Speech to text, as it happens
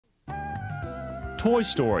Toy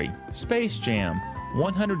Story, Space Jam,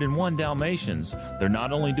 101 Dalmatians. They're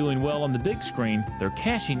not only doing well on the big screen, they're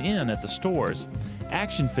cashing in at the stores.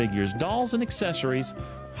 Action figures, dolls, and accessories.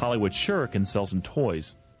 Hollywood sure can sell some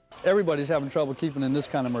toys. Everybody's having trouble keeping in this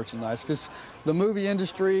kind of merchandise because the movie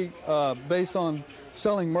industry, based on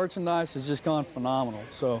selling merchandise, has just gone phenomenal.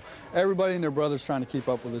 So everybody and their brother's trying to keep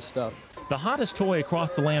up with this stuff. The hottest toy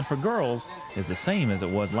across the land for girls is the same as it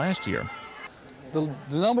was last year. The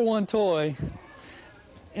number one toy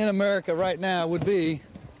in America right now would be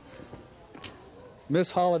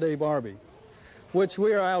Miss Holiday Barbie, which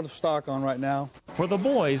we are out of stock on right now. For the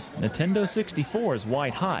boys, Nintendo 64 is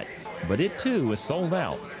white hot, but it too is sold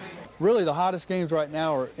out. Really, the hottest games right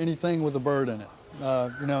now are anything with a bird in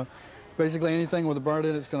it. Basically anything with a bird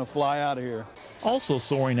in it is going to fly out of here. Also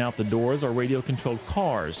soaring out the doors are radio-controlled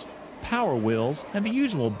cars, Power Wheels, and the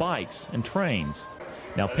usual bikes and trains.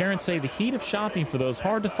 Now, parents say the heat of shopping for those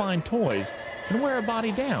hard-to-find toys can wear a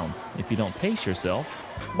body down if you don't pace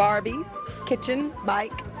yourself. Barbies, kitchen,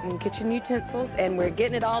 bike, and kitchen utensils, and we're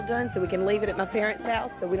getting it all done so we can leave it at my parents'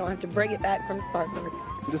 house so we don't have to bring it back from Spartanburg.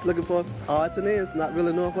 I'm just looking for odds and ends, not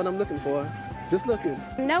really knowing what I'm looking for. Just looking.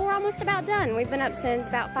 No, we're almost about done. We've been up since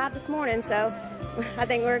about 5 this morning, so I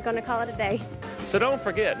think we're going to call it a day. So don't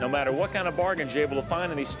forget, no matter what kind of bargains you're able to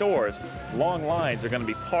find in these stores, long lines are going to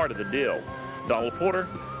be part of the deal. Donald Porter,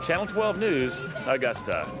 Channel 12 News,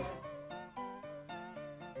 Augusta.